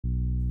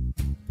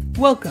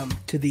Welcome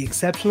to the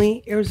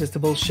Exceptionally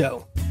Irresistible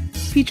Show,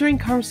 featuring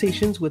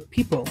conversations with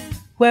people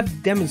who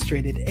have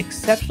demonstrated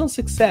exceptional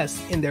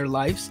success in their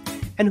lives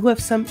and who have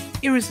some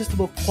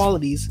irresistible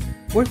qualities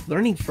worth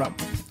learning from.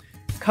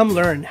 Come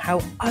learn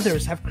how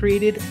others have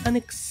created an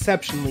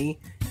exceptionally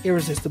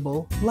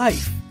irresistible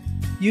life.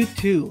 You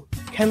too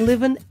can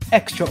live an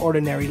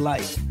extraordinary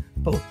life,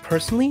 both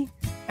personally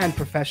and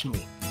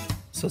professionally.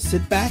 So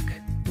sit back,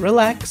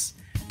 relax,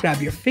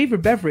 grab your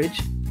favorite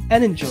beverage,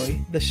 and enjoy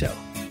the show.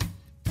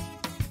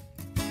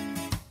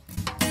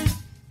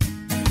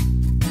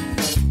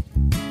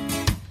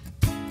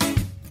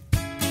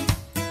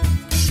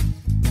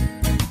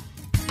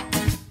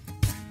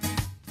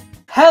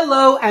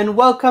 Hello and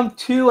welcome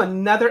to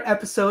another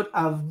episode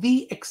of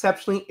the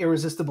Exceptionally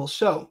Irresistible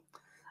Show.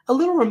 A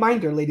little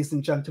reminder, ladies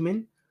and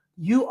gentlemen,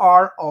 you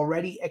are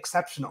already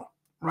exceptional,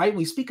 right?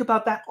 We speak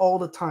about that all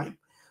the time.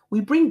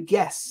 We bring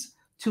guests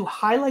to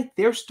highlight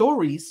their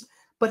stories,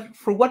 but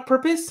for what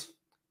purpose?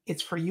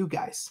 It's for you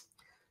guys.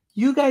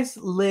 You guys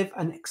live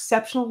an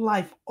exceptional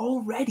life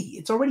already.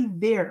 It's already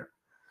there.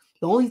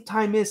 The only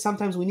time is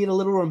sometimes we need a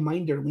little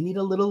reminder. We need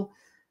a little,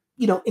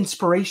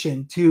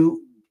 inspiration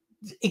to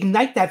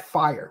ignite that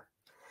fire.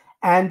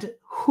 And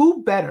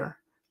who better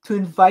to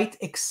invite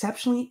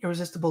exceptionally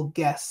irresistible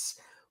guests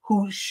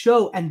who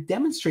show and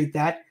demonstrate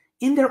that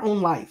in their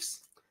own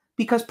lives?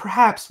 Because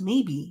perhaps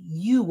maybe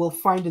you will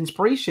find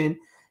inspiration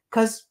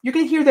because you're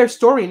going to hear their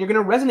story and you're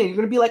going to resonate. You're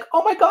going to be like,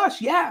 oh my gosh,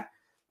 yeah.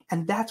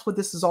 And that's what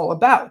this is all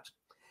about.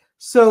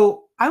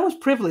 So I was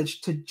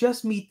privileged to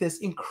just meet this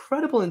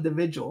incredible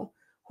individual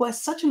who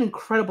has such an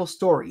incredible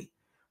story.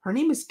 Her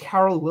name is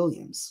Carol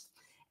Williams.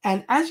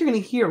 And as you're going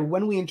to hear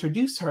when we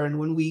introduce her and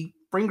when we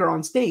bring her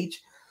on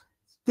stage,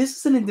 this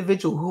is an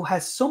individual who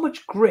has so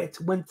much grit,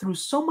 went through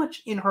so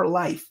much in her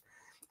life,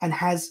 and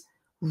has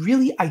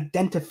really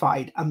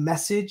identified a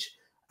message,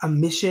 a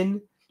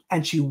mission,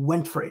 and she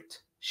went for it.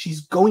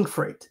 She's going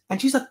for it, and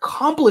she's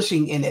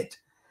accomplishing in it.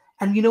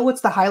 And you know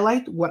what's the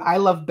highlight? What I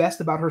love best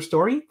about her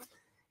story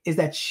is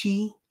that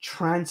she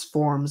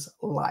transforms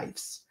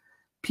lives.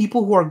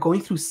 People who are going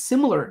through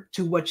similar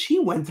to what she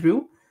went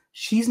through,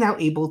 she's now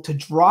able to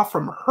draw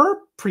from her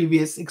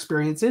previous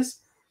experiences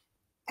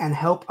and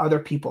help other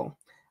people.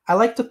 I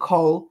like to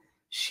call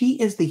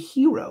she is the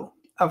hero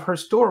of her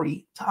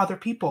story to other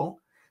people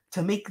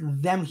to make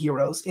them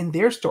heroes in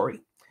their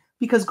story.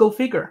 Because go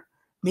figure,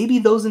 maybe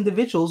those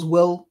individuals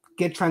will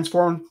get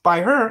transformed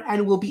by her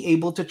and will be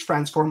able to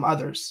transform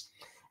others.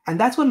 And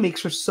that's what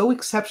makes her so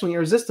exceptionally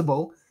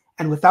irresistible.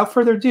 And without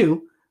further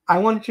ado, I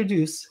want to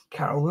introduce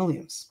Carol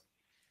Williams.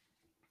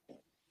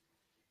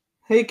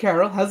 Hey,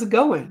 Carol, how's it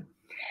going?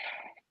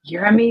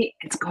 Jeremy,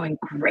 it's going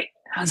great.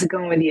 How's it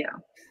going with you?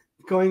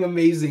 Going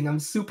amazing. I'm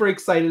super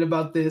excited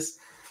about this.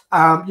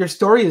 Your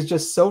story is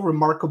just so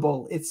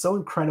remarkable. It's so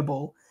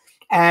incredible.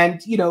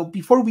 And,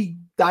 before we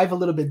dive a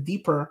little bit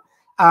deeper,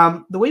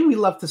 the way we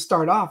love to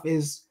start off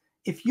is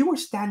if you were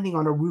standing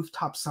on a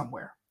rooftop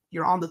somewhere,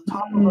 you're on the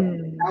top of a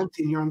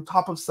mountain, you're on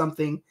top of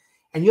something,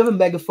 and you have a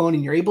megaphone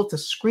and you're able to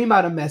scream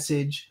out a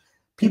message.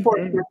 People are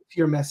hearing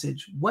your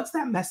message. What's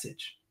that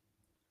message?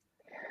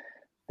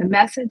 The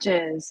message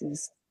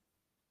is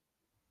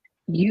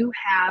you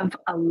have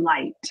a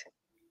light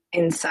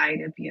inside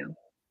of you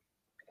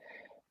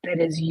that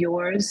is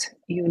yours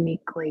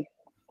uniquely.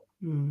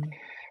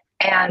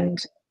 And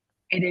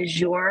it is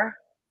your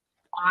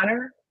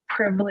honor,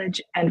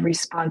 privilege, and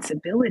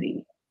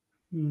responsibility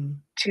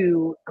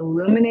to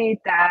illuminate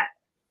that,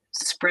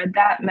 spread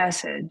that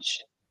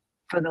message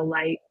for the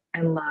light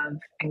and love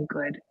and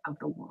good of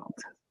the world.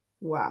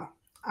 Wow.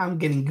 I'm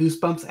getting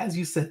goosebumps as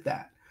you said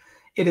that.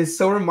 It is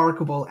so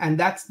remarkable. And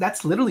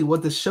that's literally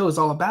what this show is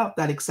all about,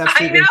 that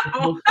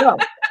exceptional show.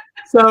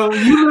 So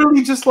you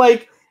really just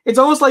it's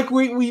almost like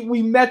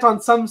we met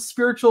on some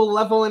spiritual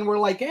level and we're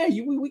like,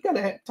 hey, we got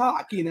to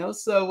talk,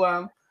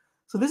 So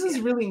this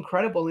is really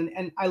incredible.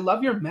 And I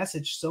love your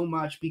message so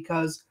much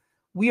because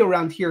we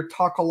around here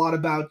talk a lot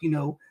about,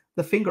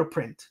 the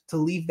fingerprint, to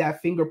leave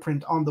that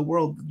fingerprint on the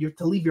world,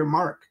 to leave your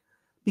mark,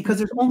 because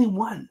there's only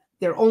one.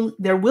 There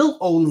will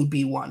only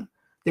be one.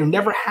 There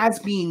never has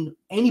been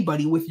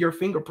anybody with your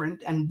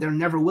fingerprint, and there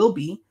never will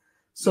be.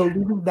 So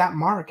leaving that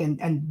mark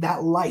and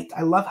that light,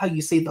 I love how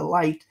you say the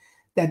light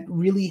that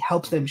really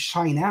helps them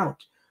shine out.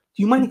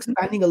 Do you mind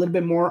expanding a little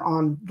bit more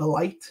on the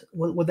light?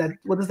 What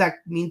does that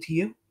mean to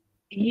you?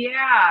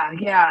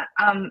 Yeah.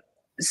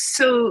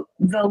 So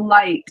the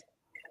light,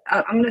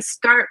 I'm going to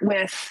start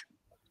with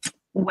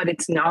what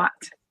it's not.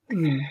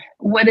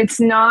 What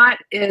it's not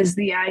is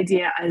the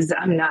idea as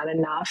I'm not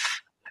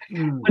enough.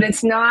 What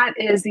it's not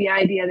is the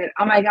idea that,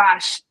 oh my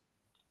gosh,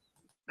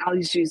 I'll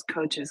just use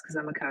coaches because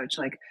I'm a coach.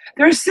 Like,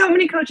 there are so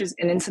many coaches,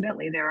 and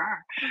incidentally, there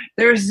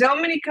are so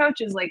many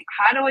coaches. Like,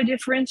 how do I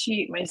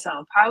differentiate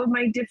myself? How am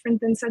I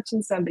different than such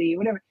and somebody?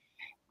 Whatever.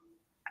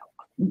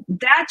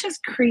 That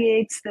just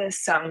creates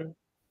this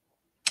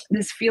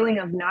feeling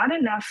of not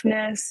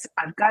enoughness.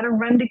 I've got to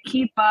run to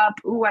keep up.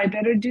 Ooh, I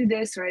better do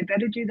this or I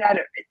better do that.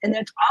 And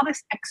it's all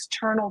this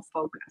external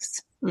focus.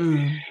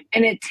 Mm.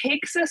 And it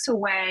takes us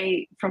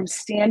away from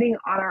standing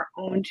on our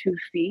own 2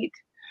 feet,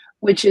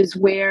 which is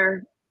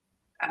where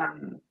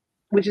um,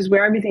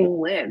 everything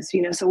lives.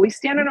 So we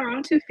stand on our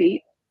own 2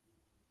 feet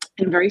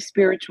and very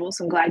spiritual.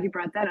 So I'm glad you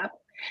brought that up.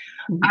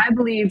 Mhm. I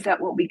believe that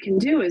what we can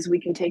do is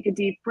we can take a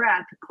deep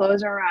breath,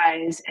 close our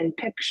eyes, and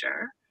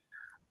picture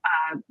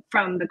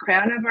from the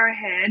crown of our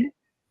head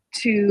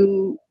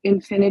to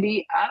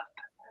infinity up,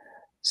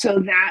 so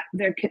that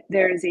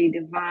there is a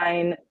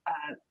divine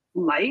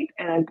light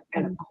and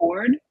a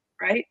cord,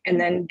 right? And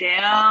then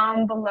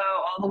down below,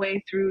 all the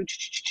way through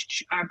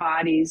our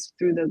bodies,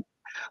 through the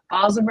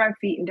balls of our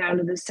feet and down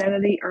to the center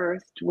of the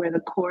earth, to where the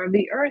core of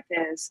the earth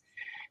is,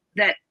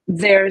 that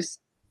there's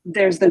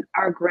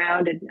our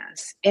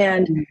groundedness.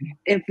 And Mm.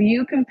 if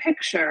you can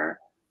picture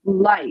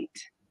light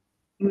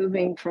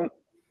moving from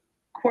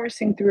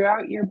coursing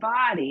throughout your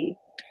body,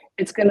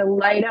 it's going to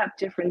light up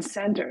different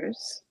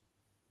centers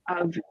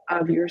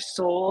of your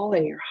soul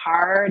and your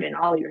heart and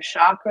all your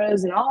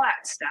chakras and all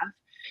that stuff.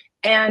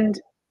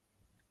 And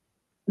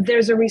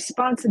there's a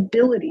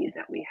responsibility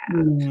that we have.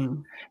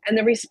 Mm. And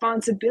the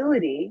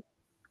responsibility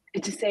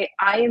is to say,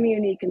 I am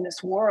unique in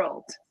this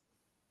world.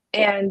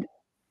 And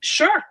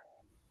sure,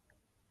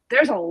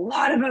 there's a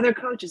lot of other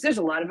coaches. There's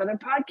a lot of other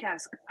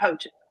podcast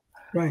coaches,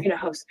 Right.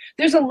 hosts.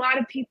 There's a lot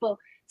of people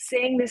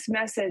saying this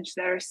message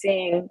that are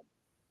saying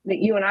that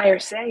you and I are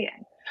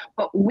saying,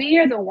 but we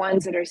are the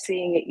ones that are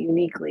seeing it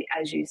uniquely,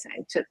 as you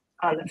say,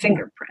 on the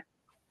fingerprint.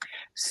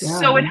 Yeah.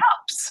 So it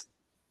helps.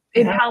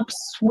 It Yeah.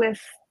 helps with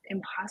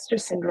imposter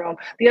syndrome.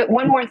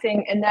 One more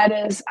thing, and that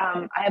is,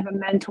 I have a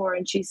mentor,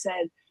 and she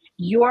said,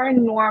 "Your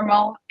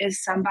normal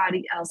is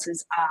somebody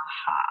else's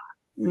aha."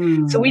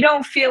 So we Mm.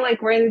 don't feel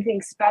like we're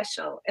anything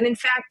special, and in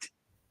fact,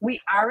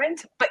 we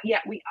aren't. But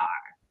yet we are.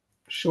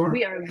 Sure.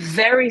 We are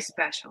very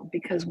special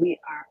because we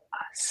are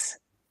us.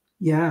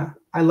 Yeah,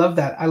 I love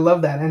that. I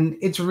love that. And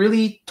it's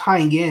really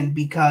tying in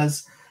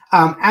because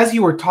as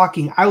you were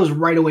talking, I was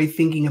right away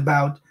thinking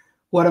about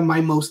one of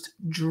my most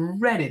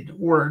dreaded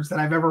words that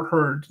I've ever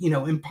heard,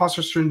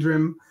 imposter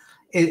syndrome.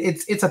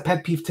 It's a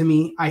pet peeve to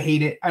me. I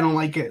hate it. I don't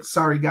like it.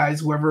 Sorry,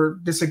 guys, whoever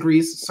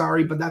disagrees,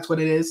 sorry, but that's what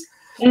it is.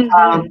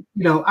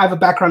 Mm-hmm. I have a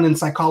background in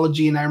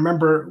psychology, and I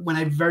remember when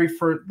I the very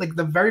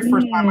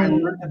first time I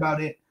learned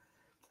about it,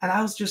 and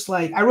I was just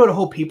like, I wrote a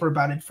whole paper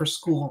about it for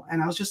school,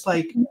 and I was just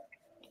like,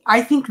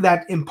 I think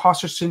that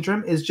imposter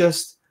syndrome is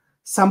just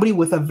somebody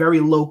with a very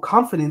low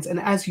confidence. And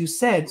as you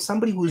said,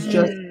 somebody who's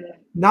just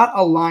not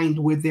aligned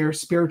with their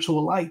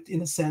spiritual light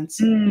in a sense.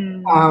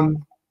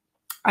 Um,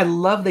 I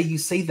love that you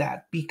say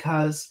that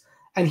because,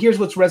 and here's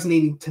what's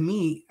resonating to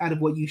me out of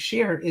what you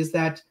shared is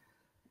that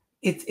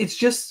it's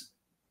just,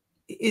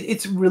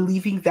 it's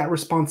relieving that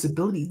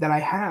responsibility that I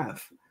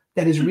have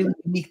that is really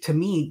unique to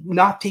me,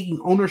 not taking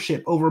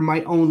ownership over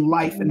my own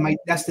life and my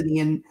destiny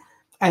and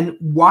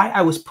why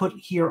I was put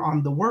here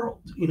on the world,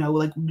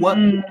 like what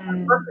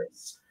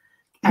purpose.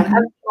 And as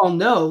we all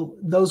know,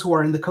 those who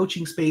are in the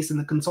coaching space, in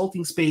the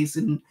consulting space,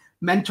 in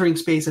mentoring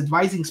space,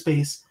 advising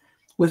space,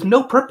 with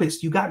no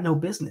purpose, you got no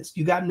business.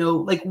 You got no,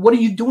 like, what are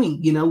you doing?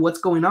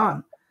 What's going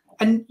on?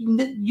 And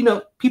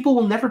people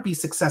will never be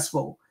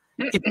successful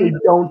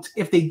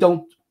if they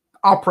don't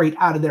operate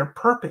out of their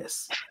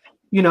purpose.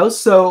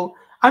 So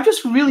I'm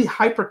just really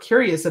hyper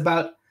curious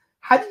about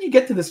how did you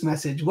get to this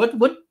message?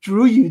 What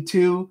drew you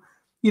to,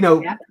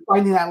 Yeah.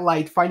 finding that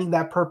light, finding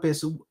that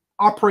purpose,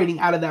 operating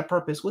out of that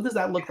purpose? What does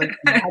that look like?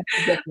 How did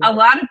you get A there?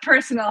 lot of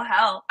personal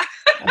help.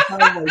 Oh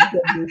my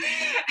goodness.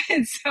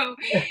 And so,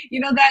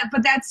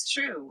 but that's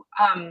true.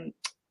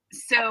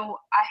 So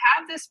I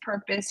have this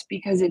purpose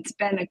because I've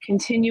been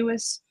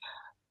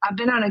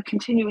on a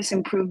continuous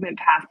improvement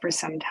path for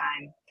some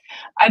time.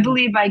 I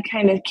believe I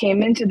kind of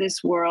came into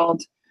this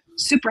world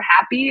super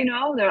happy,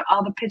 all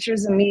the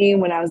pictures of me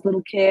when I was a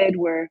little kid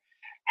were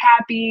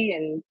happy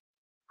and,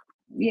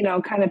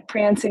 kind of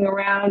prancing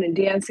around and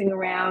dancing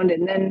around.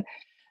 And then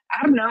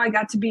I don't know, I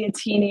got to be a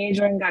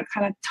teenager and got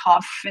kind of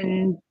tough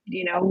and,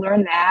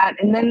 learn that.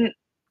 And then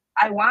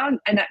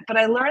but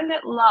I learned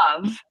that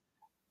love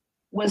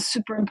was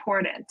super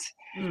important.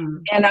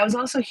 Mm. And I was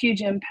also a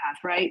huge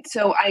empath, right?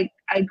 So I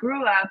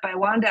grew up, I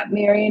wound up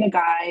marrying a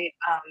guy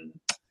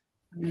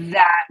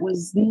that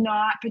was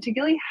not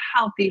particularly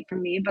healthy for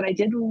me, but I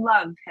did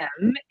love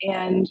him.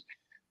 And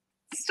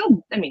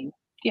still, I mean,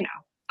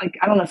 like,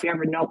 I don't know if you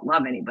ever don't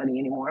love anybody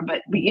anymore,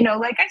 but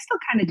like I still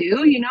kind of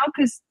do,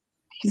 because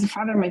he's the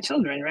father of my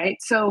children, right?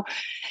 So,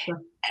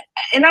 Sure.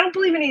 and I don't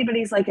believe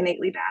anybody's like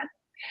innately bad,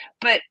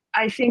 but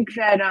I think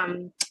that,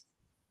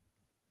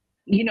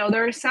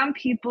 there are some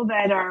people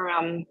that are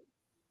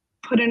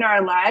put in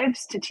our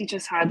lives to teach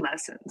us hard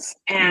lessons.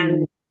 Mm.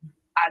 And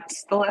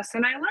that's the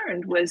lesson I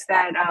learned, was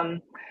that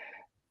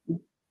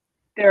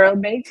there are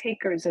many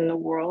takers in the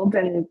world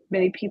and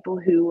many people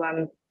who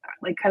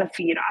like kind of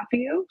feed off of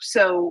you.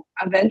 So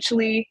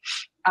eventually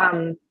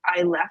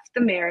I left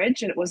the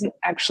marriage, and it wasn't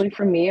actually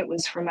for me, it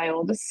was for my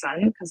oldest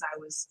son, because I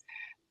was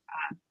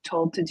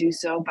told to do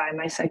so by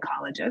my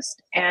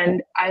psychologist.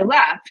 And I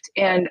left,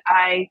 and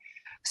I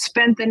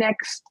spent the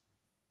next,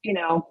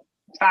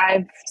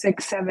 5,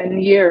 6,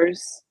 7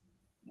 years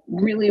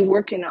really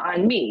working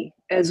on me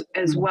as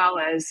well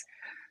as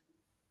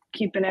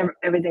keeping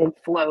everything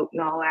afloat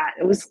and all that.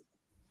 It was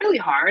really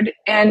hard.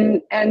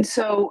 And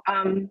so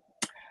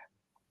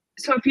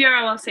so if you're,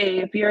 I'll say,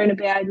 if you're in a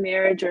bad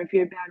marriage or if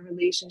you're in a bad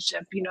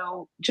relationship,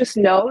 just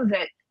know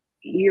that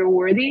you're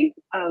worthy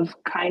of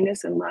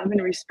kindness and love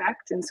and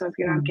respect. And so if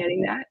you're not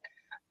getting that,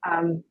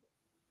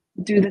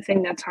 do the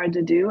thing that's hard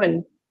to do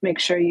and make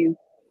sure you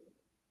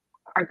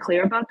are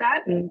clear about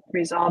that and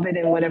resolve it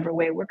in whatever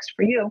way works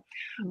for you.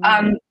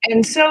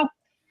 And so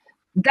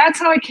that's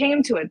how I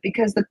came to it,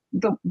 because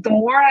the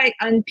more I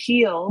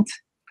unpeeled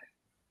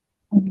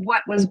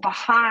what was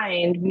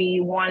behind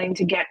me wanting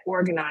to get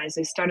organized.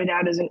 I started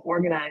out as an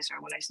organizer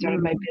when I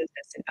started my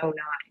business in 2009.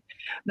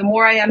 The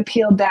more I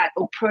unpeeled that,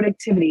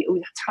 productivity,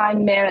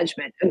 time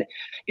management, and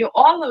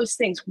all those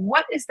things.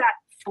 What is that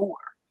for?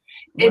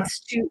 Right. It's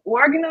to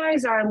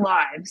organize our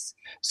lives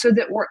so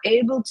that we're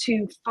able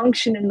to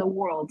function in the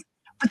world.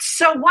 But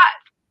so what?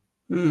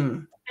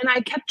 And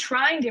I kept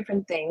trying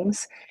different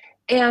things,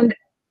 and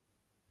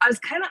I was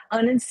kind of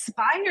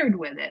uninspired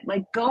with it.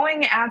 Like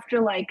going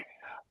after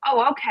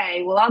oh,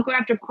 okay, well, I'll go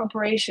after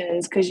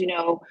corporations because,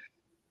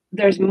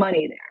 there's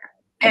money there.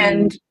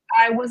 And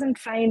I wasn't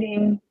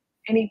finding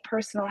any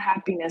personal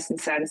happiness and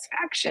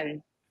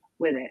satisfaction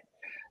with it.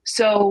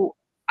 So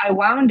I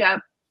wound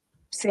up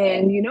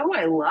saying, what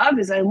I love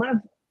is I love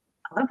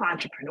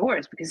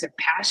entrepreneurs because they're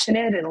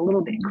passionate and a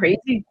little bit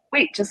crazy.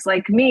 Wait, just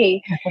like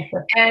me.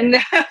 And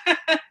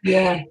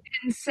yeah.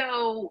 And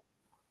so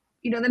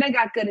then I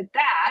got good at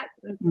that.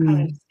 I'm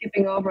kind of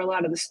skipping over a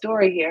lot of the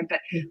story here, but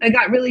I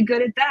got really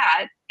good at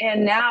that.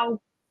 And now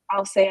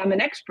I'll say I'm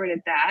an expert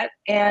at that.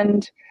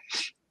 And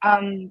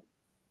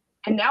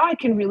now I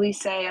can really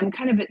say I'm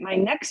kind of at my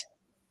next,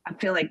 I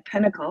feel like,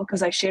 pinnacle,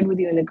 because I shared with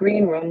you in the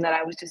green room that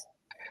I was just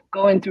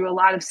going through a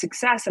lot of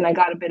success and I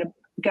got a bit of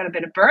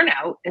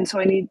burnout. And so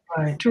I need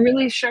to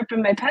really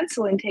sharpen my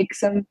pencil and take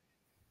some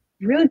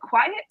really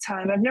quiet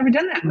time. I've never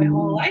done that my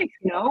whole life,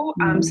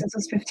 since I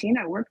was 15,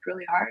 I worked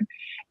really hard.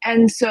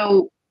 And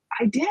so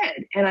I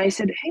did. And I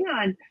said, hang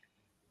on,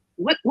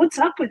 what's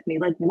up with me?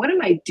 Like, what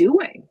am I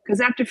doing?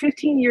 Because after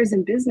 15 years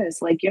in business,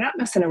 you're not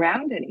messing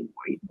around anymore.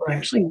 You're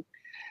actually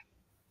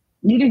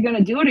either going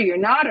to do it or you're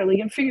not, or you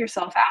can figure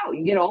yourself out.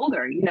 You get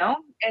older, And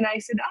I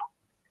said, oh,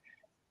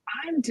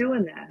 I'm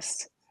doing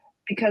this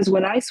because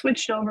when I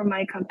switched over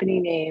my company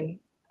name,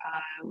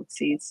 let's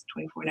see, it's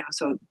 24 now.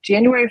 So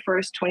January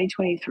 1st,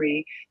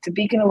 2023 to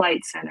Beacon of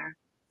Light Center.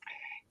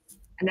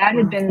 And that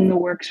had been in the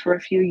works for a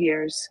few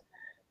years.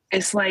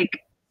 It's like,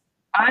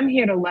 I'm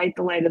here to light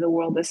the light of the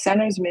world. The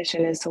center's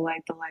mission is to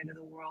light the light of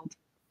the world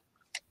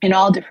in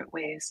all different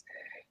ways.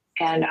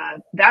 And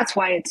that's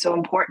why it's so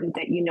important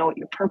that you know what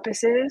your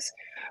purpose is,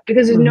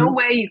 because there's no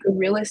way you can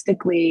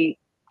realistically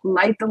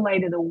light the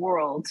light of the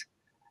world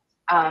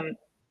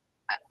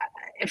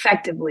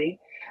effectively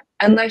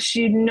unless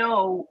you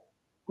know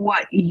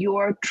what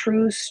your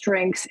true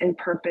strengths and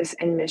purpose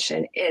and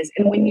mission is.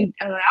 And when you,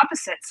 on the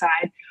opposite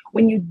side,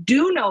 when you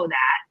do know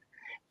that,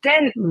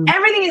 then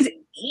everything is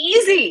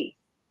easy.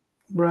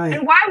 Right.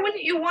 And why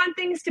wouldn't you want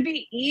things to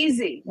be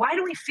easy? Why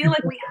do we feel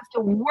like we have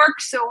to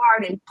work so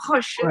hard and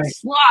push and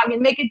slog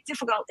and make it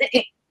difficult?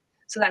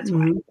 So that's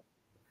why.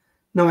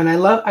 No, and I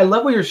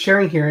love what you're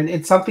sharing here. And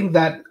it's something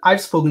that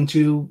I've spoken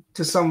to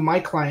some of my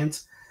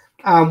clients.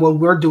 What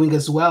we're doing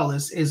as well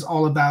is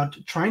all about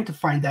trying to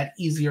find that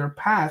easier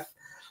path.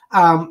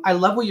 I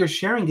love what you're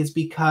sharing is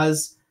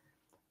because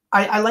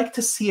I like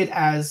to see it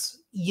as,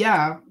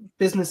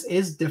 business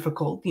is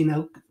difficult,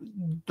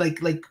 like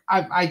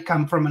I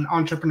come from an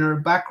entrepreneur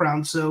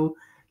background. So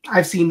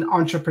I've seen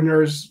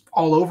entrepreneurs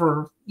all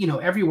over,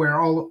 everywhere,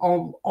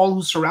 all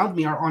who surround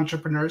me are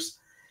entrepreneurs.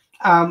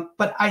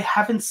 But I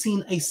haven't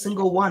seen a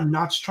single one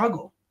not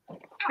struggle. Oh,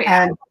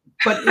 yeah.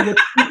 But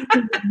that's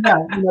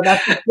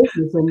the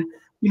business. And,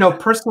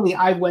 personally,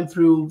 I went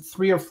through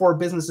 3 or 4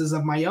 businesses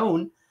of my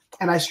own,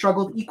 and I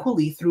struggled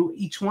equally through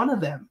each one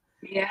of them.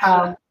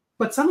 Yeah.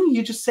 But something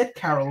you just said,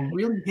 Carol,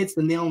 really hits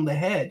the nail on the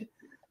head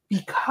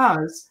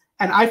because,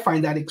 and I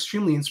find that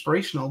extremely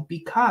inspirational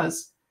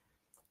because,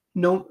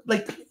 the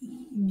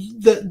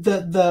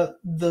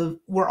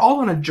we're all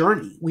on a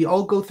journey. We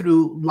all go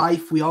through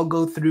life. We all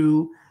go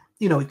through,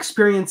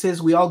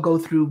 experiences. We all go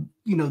through,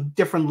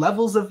 different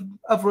levels of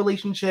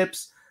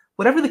relationships,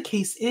 whatever the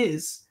case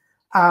is.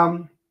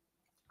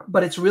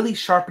 But it's really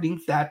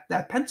sharpening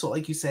that pencil,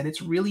 like you said.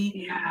 It's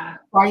really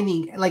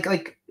finding,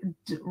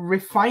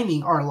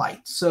 refining our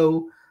light.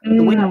 So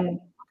the way I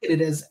look at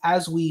it is,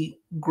 as we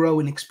grow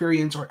in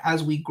experience or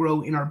as we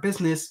grow in our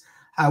business,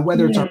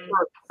 whether it's our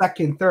first,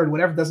 second, third,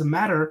 whatever, doesn't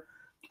matter.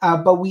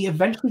 But we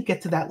eventually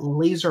get to that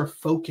laser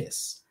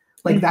focus,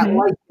 that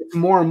light gets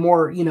more and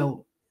more,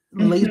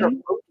 laser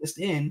focused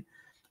in,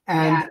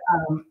 and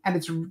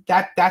it's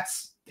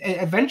that's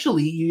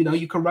eventually,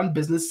 you can run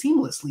business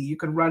seamlessly. You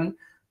can run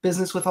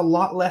business with a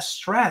lot less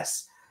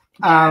stress.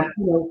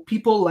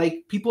 People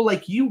like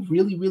you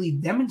really, really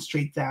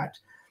demonstrate that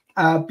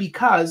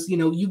because,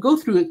 you go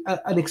through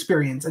an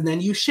experience and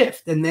then you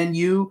shift and then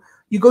you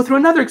you go through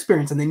another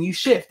experience, and then you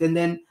shift, and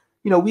then,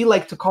 we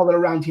like to call it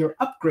around here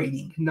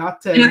upgrading,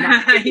 not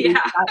Yeah.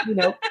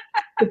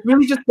 it's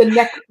really just the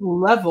next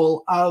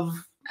level of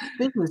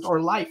business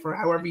or life, or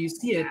however you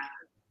see it.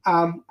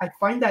 I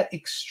find that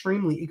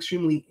extremely,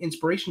 extremely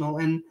inspirational.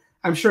 And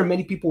I'm sure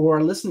many people who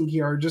are listening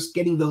here are just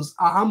getting those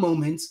aha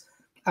moments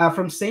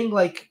from saying,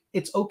 like,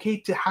 it's okay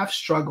to have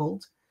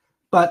struggled,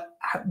 but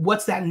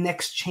what's that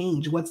next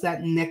change? What's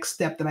that next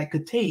step that I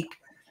could take?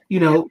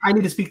 I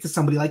need to speak to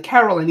somebody like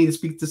Carol. I need to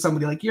speak to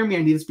somebody like Yirmi.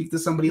 I need to speak to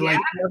somebody like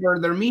whoever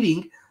they're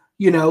meeting,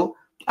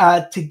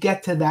 to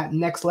get to that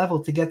next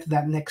level, to get to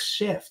that next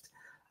shift.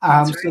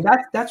 That's So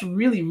that's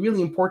really,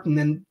 really important.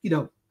 And,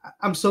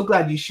 I'm so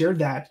glad you shared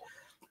that.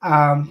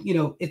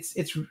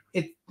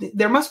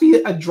 There must be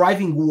a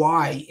driving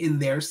why in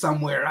there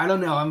somewhere. I don't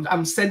know.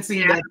 I'm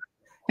sensing that,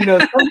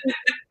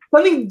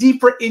 something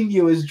deeper in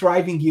you is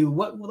driving you.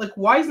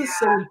 Why is this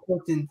so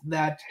important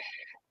that,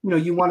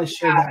 you want to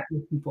share that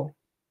with people?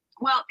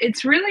 Well,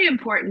 it's really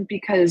important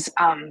because,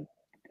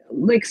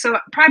 so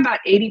probably about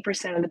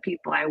 80% of the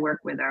people I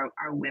work with are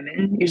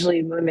women,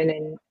 usually women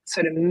in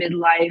sort of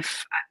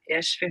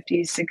midlife-ish,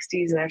 50s, 60s,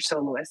 and they're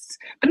soloists,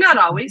 but not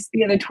always.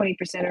 The other 20%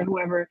 are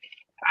whoever.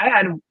 I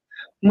had a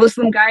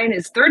Muslim guy in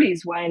his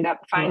 30s wind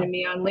up finding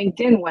me on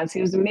LinkedIn once. He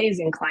was an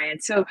amazing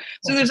client. So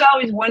there's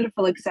always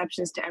wonderful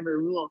exceptions to every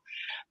rule.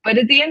 But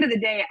at the end of the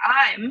day,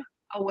 I'm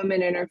a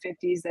woman in her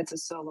 50s that's a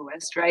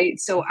soloist, right?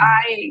 So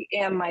I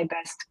am my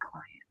best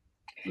client.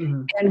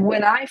 And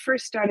when I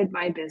first started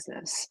my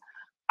business,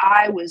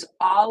 I was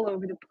all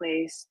over the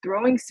place,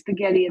 throwing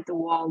spaghetti at the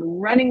wall,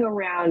 running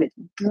around at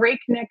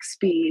breakneck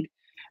speed,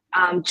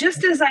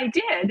 just as I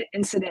did,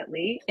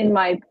 incidentally, in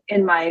my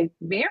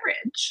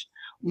marriage,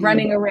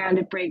 running around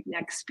at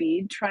breakneck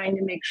speed, trying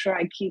to make sure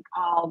I keep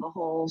all the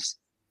holes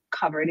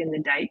covered in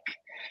the dike.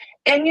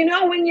 And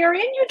when you're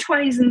in your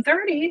 20s and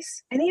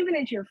 30s, and even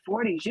into your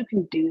 40s, you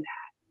can do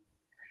that.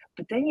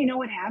 But then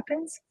what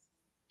happens?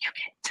 You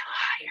get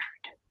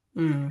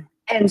tired.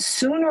 And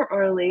sooner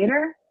or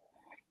later,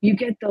 you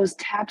get those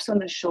taps on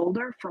the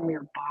shoulder from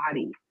your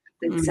body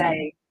that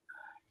say,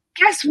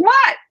 guess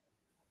what?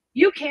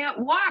 You can't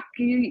walk,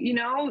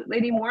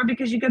 anymore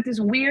because you got this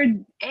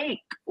weird ache.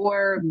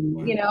 Or,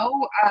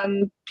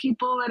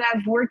 people that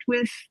I've worked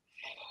with,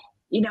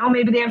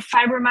 maybe they have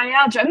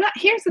fibromyalgia.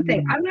 Here's the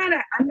thing. I'm not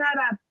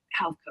a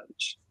health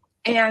coach,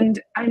 and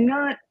I'm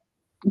not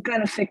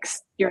gonna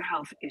fix your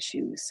health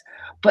issues,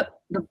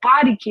 but the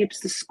body keeps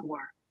the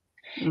score.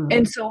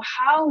 And so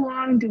how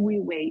long do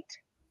we wait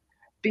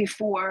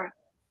before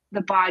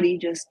the body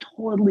just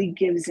totally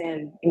gives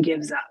in and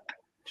gives up?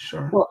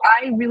 Sure. Well,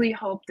 I really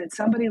hope that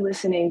somebody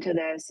listening to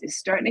this is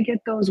starting to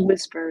get those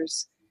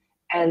whispers,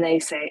 and they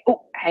say,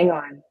 oh, hang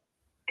on.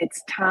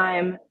 It's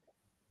time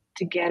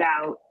to get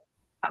out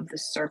of the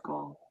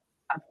circle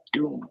of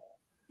doom.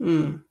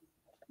 And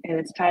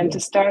it's time to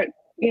start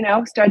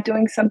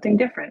doing something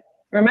different.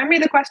 Remember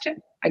the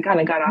question? I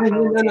kind of got off.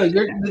 No.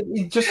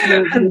 You're just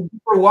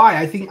for why.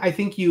 I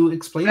think you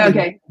explained it.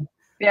 Okay.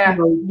 Yeah.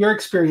 You're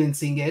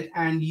experiencing it,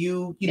 and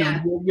you're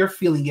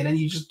feeling it, and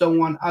you just don't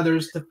want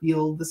others to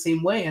feel the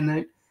same way.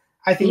 And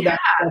I think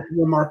that's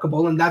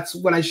remarkable. And that's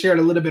what I shared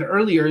a little bit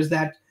earlier, is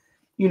that,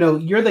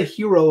 you're the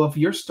hero of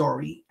your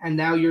story, and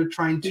now you're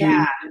trying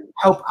to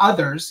help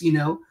others.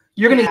 You're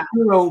going to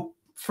hero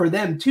for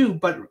them too.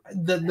 But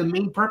the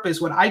main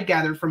purpose, what I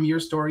gathered from your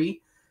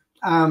story,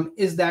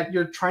 is that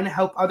you're trying to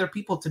help other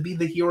people to be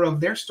the hero of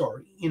their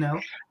story.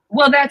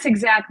 Well, that's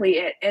exactly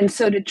it. And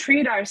so to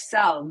treat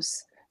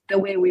ourselves the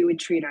way we would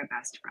treat our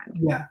best friend.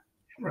 Yeah.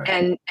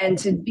 Right. And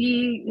to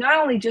be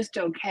not only just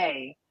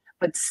okay,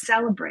 but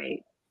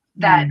celebrate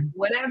that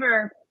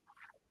whatever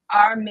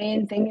our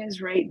main thing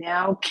is right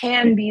now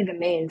can be the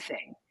main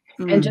thing.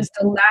 And just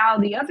allow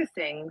the other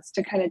things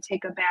to kind of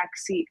take a back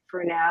seat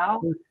for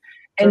now,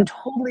 and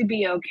totally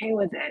be okay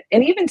with it,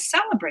 and even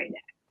celebrate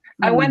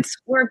it. I once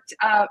worked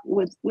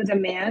with a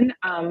man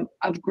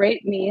of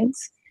great means,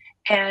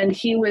 and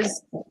he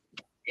was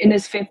in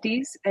his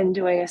 50s and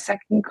doing a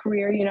second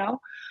career,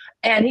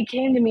 and he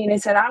came to me and he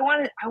said, I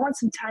want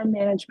some time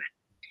management.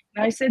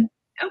 And I said,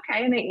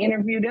 okay. And I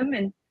interviewed him,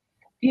 and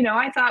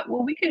I thought,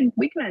 well, we can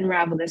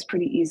unravel this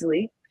pretty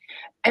easily.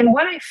 And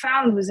what I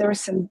found was there were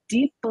some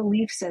deep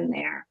beliefs in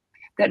there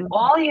that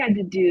all he had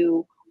to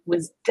do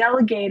was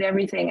delegate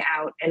everything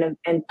out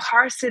and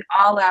parse it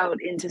all out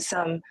into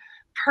some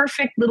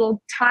perfect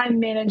little time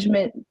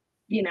management,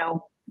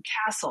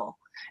 castle.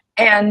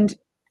 And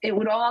it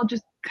would all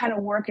just kind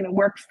of work, and it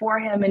worked for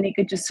him, and he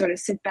could just sort of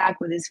sit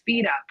back with his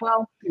feet up.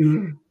 Well,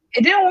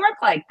 it didn't work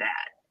like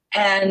that.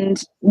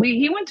 And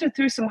he went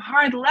through some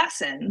hard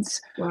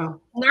lessons,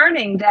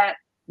 learning that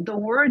the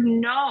word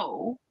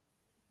no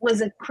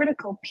was a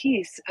critical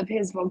piece of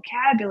his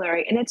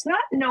vocabulary. And it's not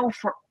no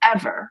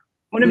forever.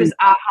 One of his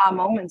aha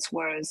moments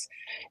was,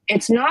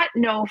 it's not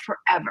no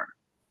forever.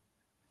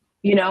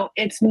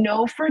 It's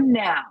no for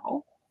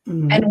now.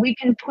 And we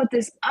can put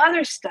this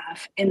other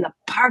stuff in the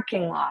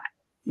parking lot.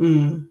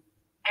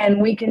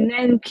 And we can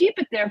then keep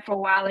it there for a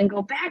while and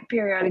go back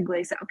periodically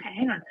and say, okay,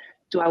 hang on.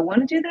 Do I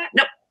want to do that?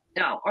 No,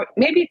 No, or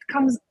maybe it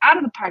comes out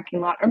of the parking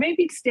lot, or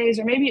maybe it stays,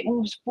 or maybe it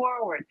moves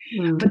forward.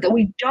 But that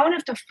we don't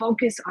have to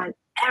focus on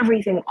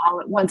everything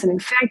all at once. And in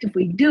fact, if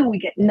we do, we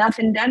get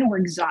nothing done. We're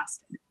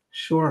exhausted.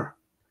 Sure.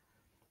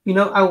 You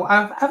know,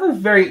 I have a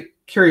very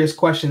curious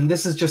question.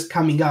 This is just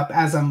coming up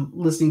as I'm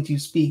listening to you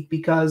speak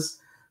because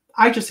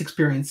I just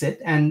experienced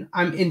it, and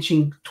I'm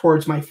inching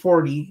towards my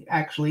 40,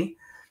 actually.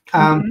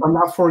 I'm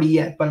not 40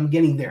 yet, but I'm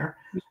getting there.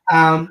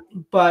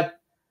 But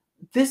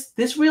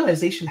this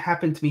realization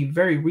happened to me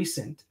very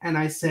recent, and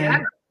I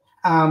said,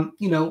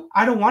 you know,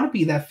 I don't want to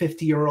be that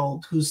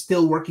 50-year-old who's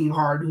still working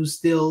hard, who's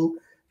still,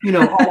 you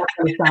know, all that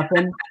kind of stuff.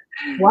 And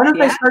why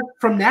don't I start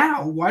from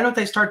now? Why don't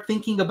I start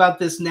thinking about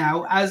this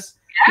now? As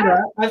you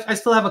know, I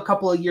still have a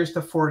couple of years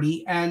to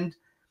 40, and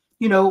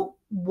you know,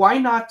 why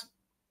not,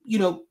 you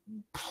know,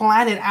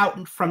 plan it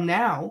out from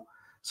now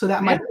so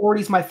that my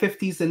 40s, my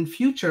 50s, and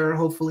future,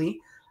 hopefully,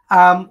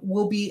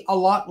 will be a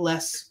lot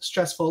less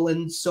stressful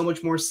and so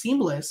much more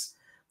seamless,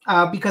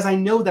 because I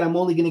know that I'm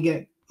only going to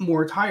get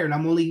more tired.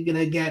 I'm only going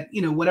to get,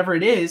 you know, whatever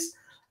it is.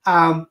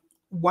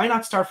 Why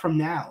not start from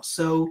now?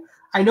 So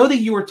I know that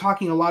you were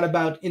talking a lot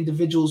about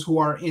individuals who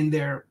are in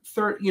their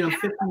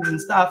 50s and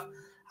stuff.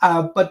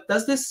 But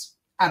does this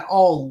at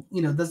all,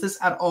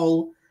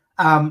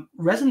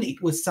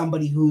 resonate with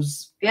somebody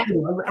who's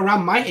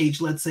around my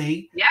age, let's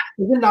say? Yeah.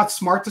 Is it not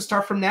smart to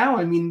start from now?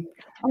 I mean,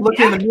 I'm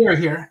looking in the mirror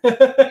here.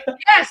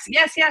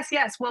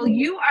 Yes. Well,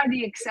 you are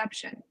the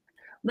exception.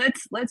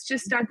 Let's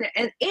just start there.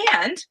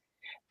 And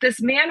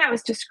this man I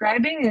was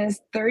describing in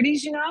his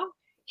 30s, you know,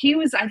 he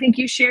was, I think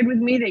you shared with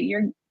me that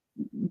you're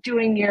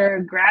doing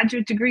your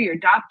graduate degree, your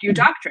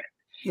doctorate.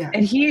 Yeah.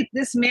 And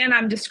this man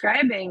I'm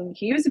describing,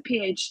 he was a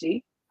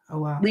PhD. Oh,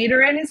 wow.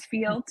 Leader in his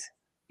field,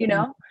 you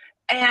know,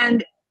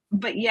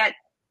 but yet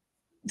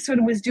sort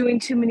of was doing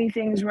too many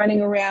things,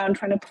 running around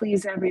trying to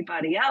please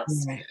everybody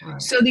else.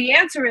 Right. So the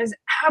answer is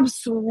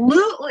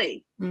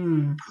absolutely.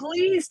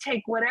 Please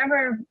take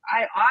whatever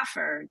I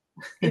offer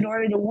in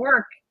order to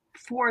work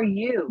for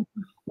you.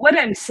 What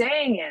I'm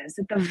saying is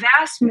that the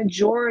vast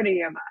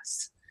majority of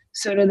us,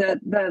 sort of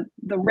the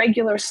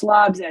regular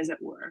slobs, as it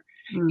were,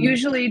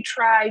 usually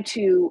try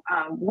to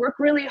work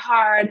really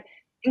hard,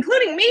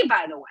 including me,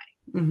 by the way.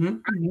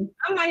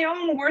 I'm my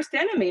own worst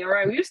enemy, or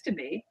I used to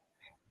be.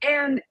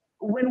 And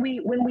when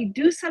we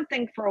do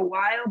something for a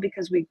while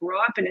because we grow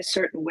up in a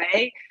certain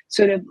way,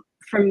 sort of,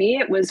 for me,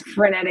 it was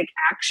frenetic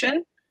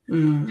action.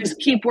 Just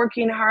keep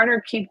working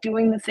harder, keep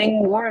doing the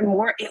thing more and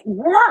more. It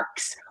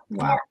works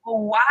for a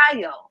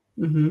while,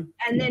 and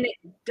then it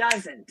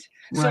doesn't.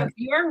 So if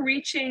you're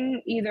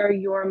reaching either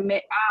your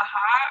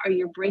aha or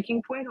your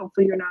breaking point,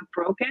 hopefully you're not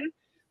broken,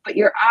 but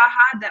your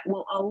aha that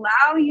will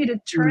allow you to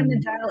turn the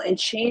dial and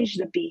change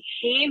the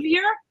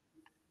behavior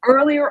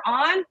earlier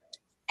on.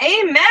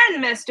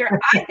 Amen, mister.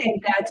 I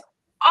think that's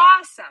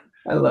awesome.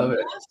 I love it.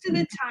 Most of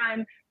the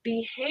time,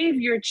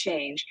 behavior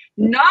change.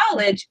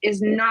 Knowledge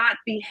is not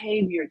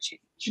behavior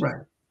change.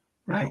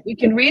 Right. We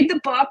can read the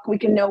book. We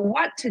can know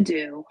what to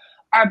do.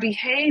 Our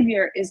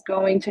behavior is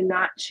going to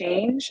not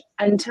change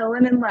until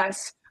and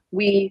unless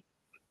we,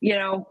 you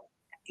know,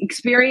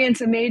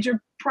 experience a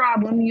major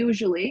problem,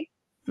 usually,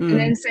 and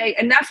then say,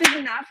 enough is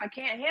enough. I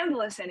can't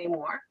handle this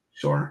anymore.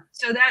 Sure.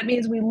 So that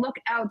means we look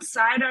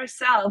outside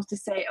ourselves to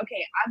say,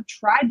 okay, I've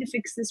tried to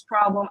fix this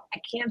problem.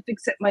 I can't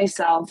fix it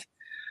myself.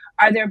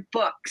 Are there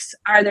books?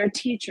 Are there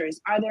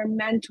teachers? Are there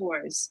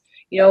mentors?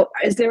 You know,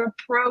 is there a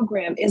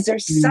program? Is there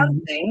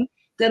something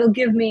that'll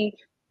give me,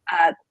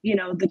 you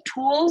know, the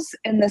tools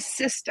and the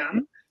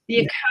system,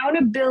 the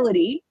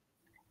accountability,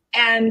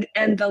 and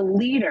the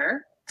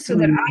leader, so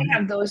that I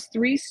have those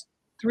three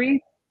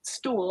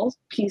stool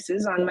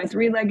pieces on my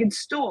three-legged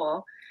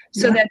stool,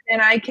 so that then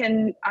I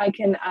can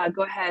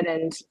go ahead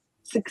and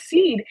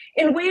succeed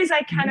in ways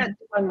I cannot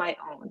do on my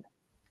own.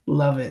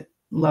 Love it.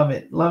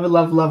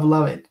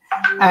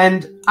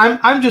 And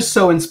I'm just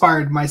so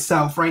inspired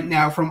myself right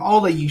now from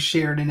all that you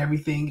shared and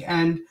everything.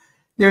 And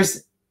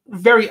there's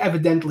very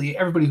evidently,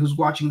 everybody who's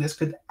watching this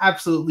could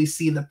absolutely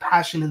see the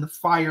passion and the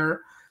fire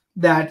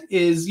that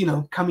is, you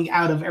know, coming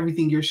out of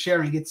everything you're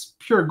sharing. It's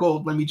pure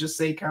gold, let me just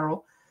say,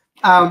 Carol.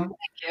 Thank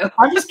you.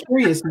 I'm just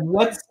curious,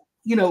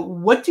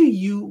 where do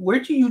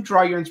you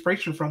draw your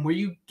inspiration from? Where are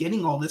you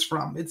getting all this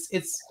from? It's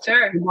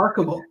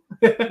remarkable.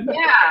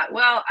 Yeah,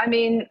 well, I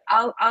mean,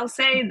 I'll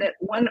say that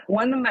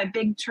one of my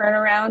big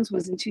turnarounds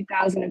was in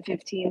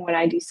 2015 when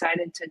I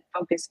decided to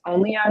focus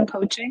only on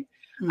coaching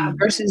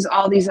versus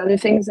all these other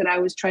things that I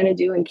was trying to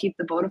do and keep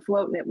the boat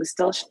afloat, and it was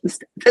still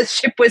the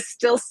ship was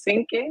still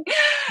sinking.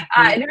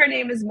 And her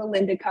name is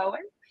Melinda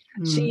Cohen.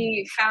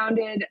 She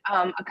founded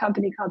a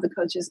company called the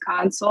Coaches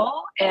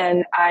Console,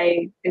 and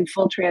I, in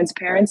full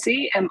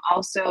transparency, am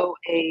also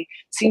a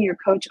senior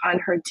coach on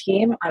her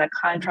team on a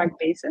contract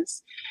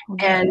basis.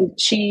 And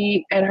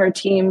she and her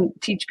team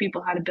teach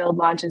people how to build,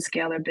 launch, and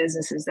scale their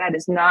businesses. That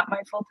is not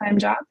my full-time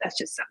job. That's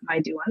just something I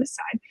do on the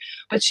side.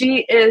 But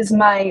she is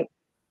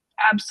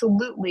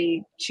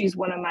she's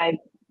one of my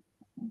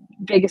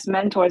biggest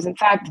mentors. In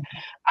fact,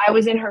 I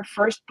was in her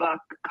first book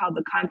called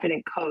The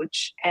Confident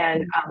Coach,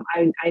 and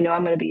I know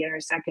I'm going to be in her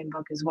second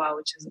book as well,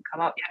 which hasn't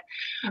come out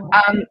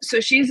yet. So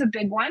she's a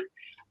big one.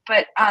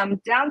 But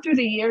down through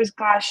the years,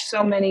 gosh,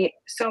 so many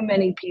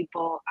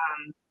people,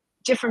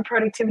 different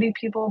productivity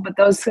people, but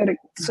those sort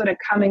of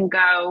come and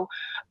go.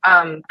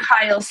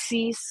 Kyle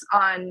Cease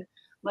on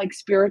like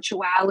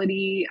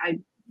spirituality. I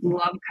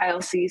love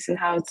Kyle Cease and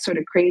how it's sort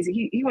of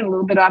crazy. He went a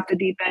little bit off the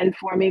deep end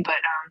for me, but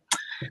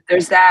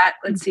there's that.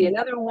 Let's see.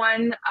 Another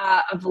one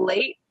of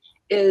late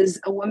is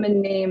a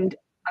woman named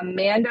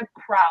Amanda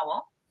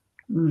Crowell.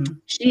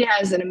 She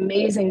has an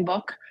amazing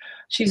book.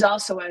 She's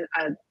also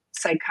a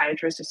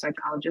psychiatrist or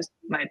psychologist.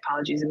 My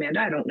apologies, Amanda.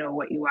 I don't know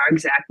what you are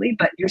exactly,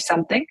 but you're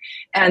something.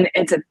 And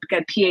it's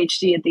got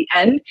PhD at the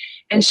end.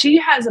 And she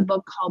has a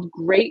book called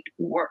Great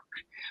Work,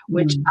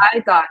 which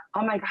I thought,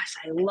 oh my gosh,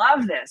 I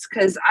love this,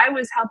 because I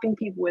was helping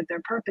people with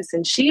their purpose,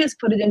 and she has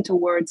put it into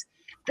words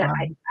that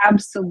I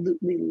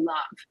absolutely love.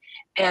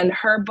 And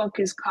her book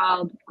is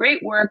called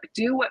Great Work,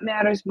 Do What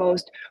Matters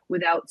Most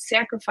Without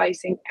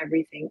Sacrificing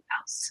Everything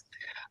Else.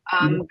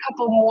 A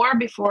couple more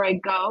before I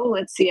go.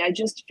 Let's see. I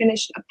just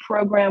finished a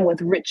program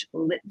with Rich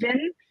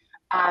Litvin,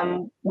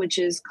 which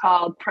is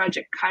called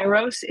Project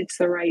Kairos. It's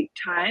the right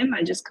time.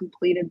 I just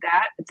completed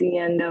that at the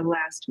end of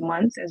last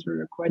month. As we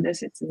record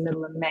this, it's in the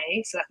middle of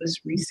May, so that was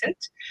recent.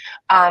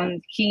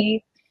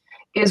 He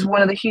is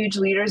one of the huge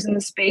leaders in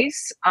the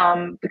space,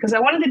 because I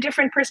wanted a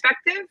different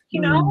perspective,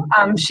 you know.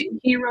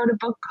 He wrote a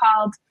book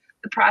called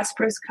The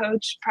Prosperous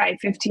Coach probably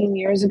 15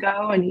 years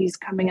ago, and he's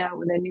coming out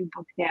with a new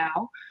book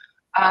now.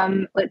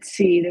 Let's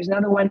see, there's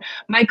another one.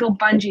 Michael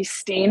Bungee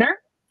Stainer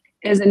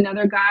is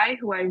another guy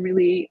who I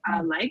really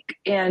like,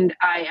 and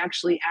I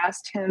actually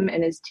asked him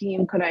and his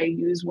team, could I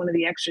use one of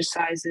the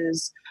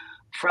exercises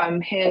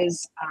from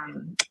his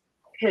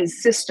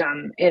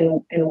system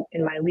in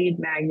my lead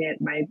magnet,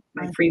 my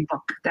free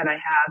book that I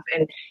have,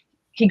 and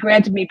he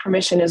granted me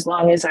permission as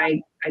long as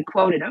I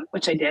quoted him,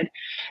 which I did.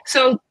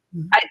 So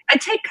I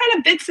take kind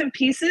of bits and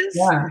pieces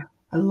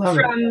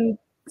from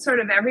sort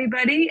of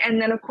everybody,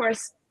 and then of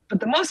course, but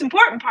the most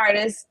important part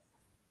is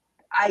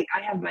I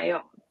have my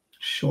own.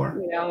 Sure.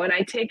 You know, and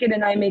I take it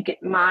and I make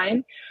it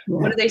mine.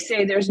 What do they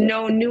say? There's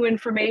no new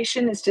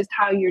information. It's just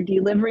how you're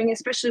delivering,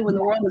 especially when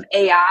the world of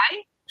AI.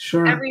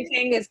 Sure.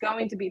 Everything is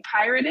going to be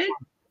pirated,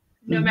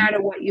 no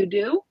matter what you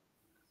do.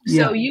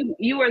 So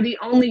you are the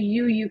only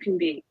you can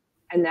be.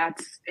 And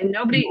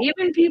nobody,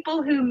 even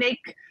people who make,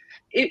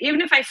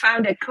 even if I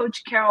found a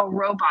Coach Carol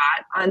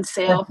robot on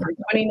sale for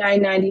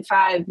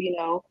 $29.95, you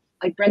know,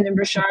 like Brendan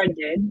Burchard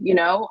did, you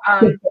know,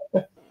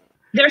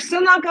 they're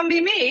still not going to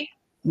be me.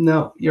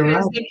 No, you're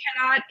right. They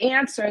cannot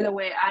answer the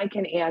way I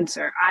can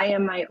answer. I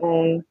am my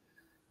own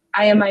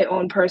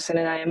person,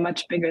 and I am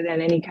much bigger than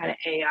any kind of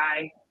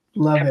AI.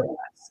 Love it.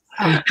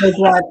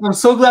 I'm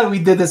so glad we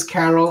did this,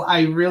 Carol.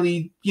 I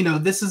really, you know,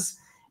 this is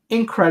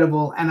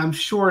incredible. And I'm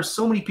sure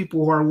so many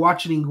people who are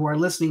watching, who are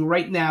listening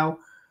right now,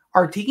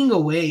 are taking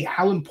away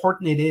how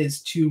important it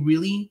is to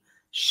really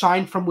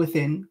shine from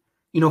within,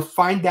 you know,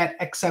 find that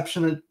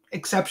exceptional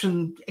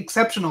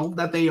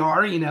that they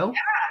are, you know,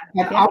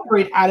 and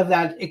operate out of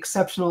that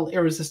exceptional,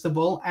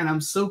 irresistible. And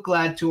I'm so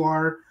glad to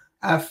our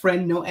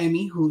friend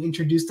Noemi, who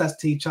introduced us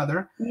to each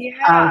other. He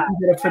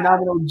did a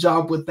phenomenal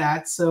job with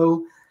that.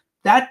 So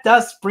that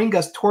does bring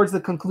us towards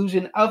the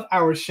conclusion of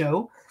our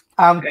show.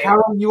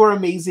 Carol, you are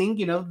amazing.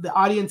 You know, the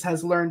audience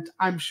has learned,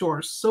 I'm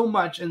sure, so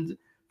much, and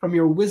from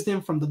your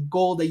wisdom, from the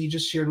gold that you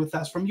just shared with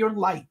us, from your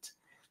light.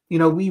 You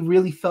know, we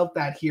really felt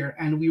that here,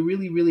 and we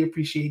really, really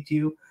appreciate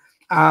you.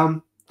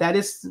 That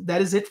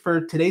is it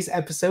for today's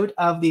episode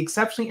of the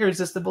Exceptionally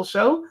Irresistible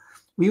Show.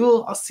 We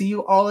will see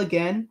you all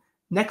again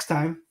next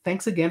time.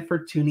 Thanks again for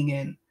tuning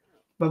in.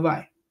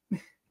 Bye-bye.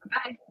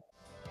 Bye.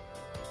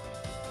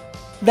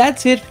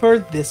 That's it for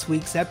this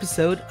week's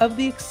episode of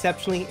the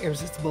Exceptionally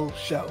Irresistible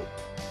Show.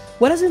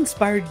 What has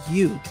inspired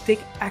you to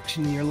take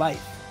action in your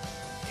life?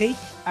 Take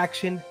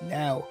action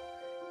now.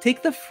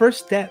 Take the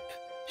first step.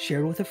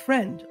 Share it with a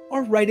friend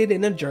or write it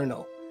in a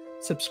journal.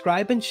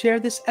 Subscribe and share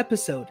this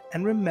episode,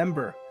 and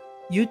remember,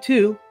 you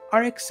too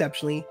are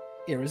exceptionally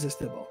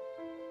irresistible.